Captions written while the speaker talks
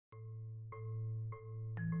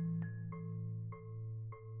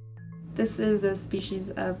This is a species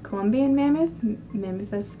of Columbian mammoth,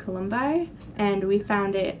 Mammoth columbi, and we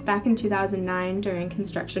found it back in 2009 during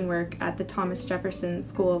construction work at the Thomas Jefferson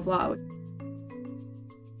School of Law.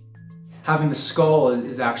 Having the skull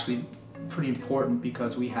is actually pretty important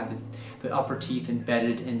because we had the upper teeth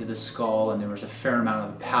embedded into the skull, and there was a fair amount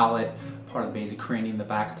of the palate, part of the basic cranium, the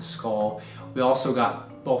back of the skull. We also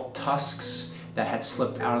got both tusks that had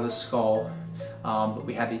slipped out of the skull, but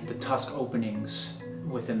we had the tusk openings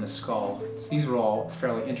within the skull. So these were all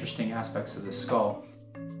fairly interesting aspects of the skull.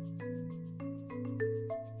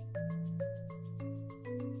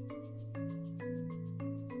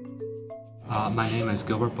 My name is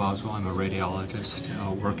Gilbert Boswell. I'm a radiologist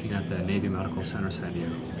working at the Navy Medical Center, San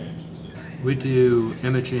Diego. We do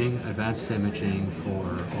imaging, advanced imaging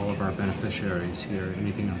for all of our beneficiaries here,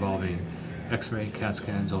 anything involving X-ray, CAT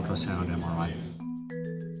scans, ultrasound, MRI.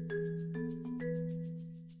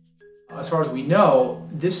 As far as we know,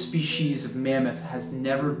 this species of mammoth has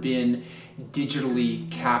never been digitally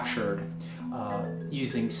captured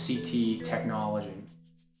using CT technology.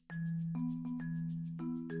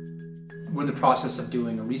 We're in the process of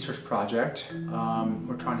doing a research project.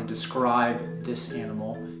 We're trying to describe this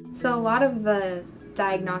animal. So a lot of the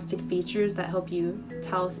diagnostic features that help you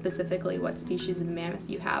tell specifically what species of mammoth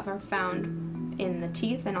you have are found in the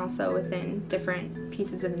teeth and also within different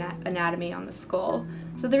pieces of anatomy on the skull.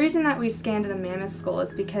 So the reason that we scanned the mammoth skull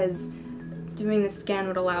is because doing the scan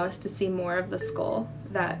would allow us to see more of the skull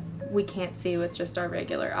that we can't see with just our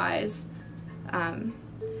regular eyes.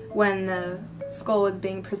 When the skull was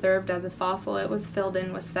being preserved as a fossil, it was filled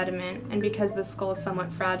in with sediment, and because the skull is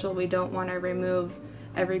somewhat fragile, we don't want to remove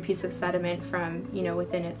every piece of sediment from,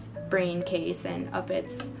 within its brain case and up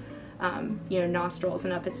its, nostrils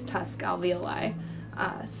and up its tusk alveoli.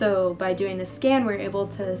 So by doing the scan, we're able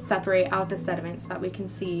to separate out the sediment so that we can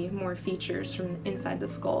see more features from inside the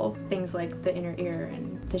skull, things like the inner ear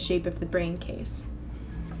and the shape of the brain case.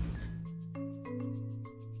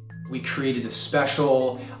 We created a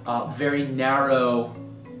special, very narrow,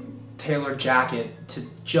 tailored jacket to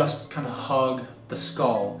just kind of hug the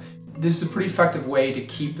skull. This is a pretty effective way to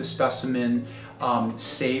keep the specimen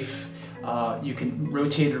safe. You can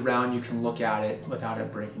rotate it around, you can look at it without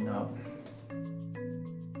it breaking up.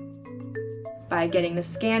 By getting the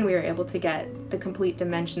scan, we were able to get the complete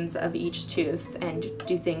dimensions of each tooth and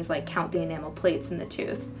do things like count the enamel plates in the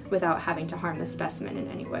tooth without having to harm the specimen in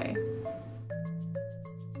any way.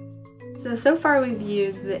 So far we've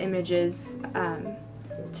used the images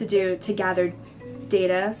to gather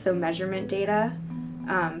data, so measurement data,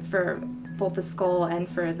 for both the skull and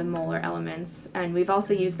for the molar elements, and we've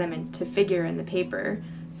also used them to figure in the paper,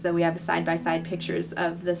 so we have side-by-side pictures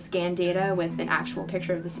of the scan data with an actual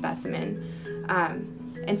picture of the specimen.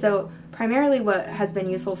 And so primarily what has been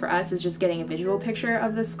useful for us is just getting a visual picture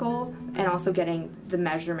of the skull and also getting the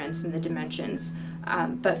measurements and the dimensions.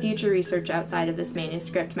 But future research outside of this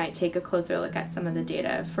manuscript might take a closer look at some of the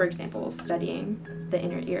data, for example, studying the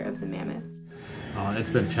inner ear of the mammoth. It's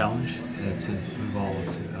been a challenge. It's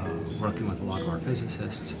involved working with a lot of our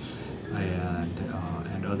physicists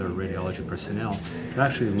and other radiology personnel to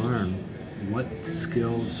actually learn what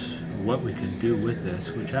skills, what we can do with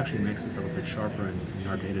this, which actually makes us a little bit sharper in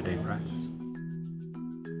our day-to-day practice.